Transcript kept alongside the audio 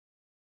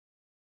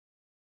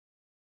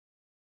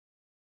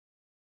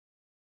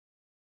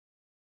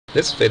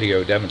This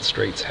video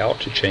demonstrates how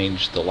to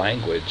change the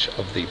language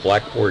of the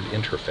Blackboard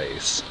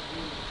interface.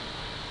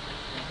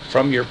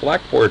 From your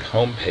Blackboard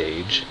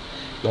homepage,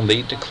 you'll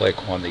need to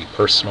click on the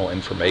Personal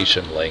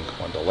Information link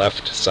on the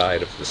left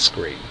side of the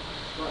screen.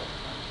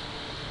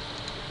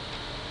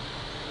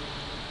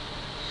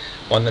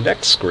 On the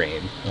next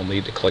screen, you'll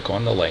need to click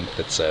on the link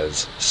that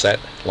says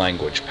Set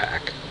Language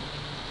Pack.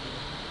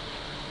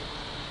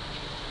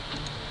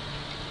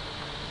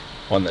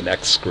 On the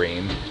next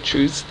screen,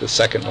 choose the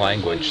second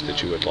language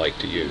that you would like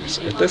to use.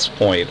 At this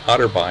point,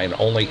 Otterbein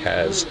only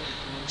has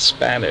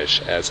Spanish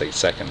as a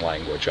second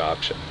language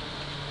option.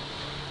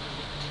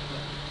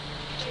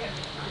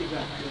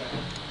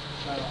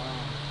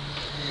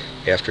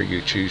 After you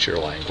choose your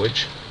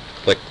language,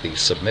 click the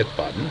Submit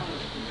button.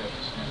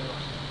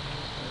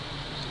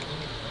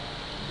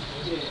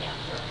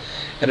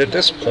 And at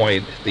this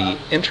point, the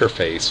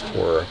interface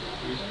for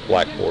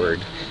Blackboard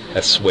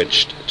has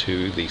switched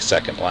to the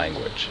second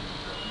language.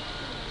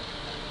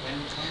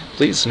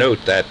 Please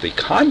note that the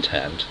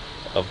content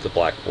of the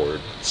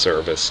Blackboard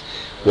service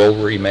will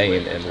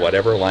remain in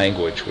whatever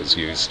language was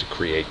used to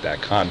create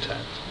that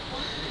content.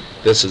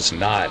 This is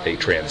not a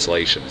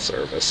translation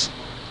service.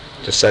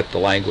 To set the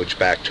language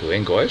back to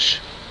English,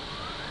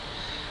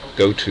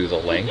 go to the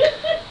link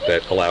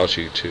that allows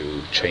you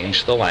to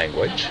change the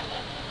language.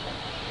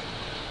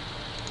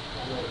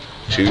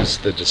 Choose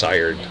the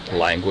desired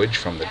language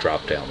from the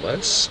drop-down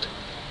list.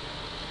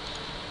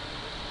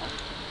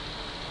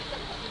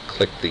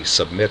 Click the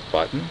Submit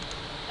button,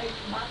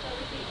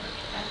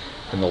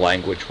 and the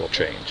language will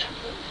change.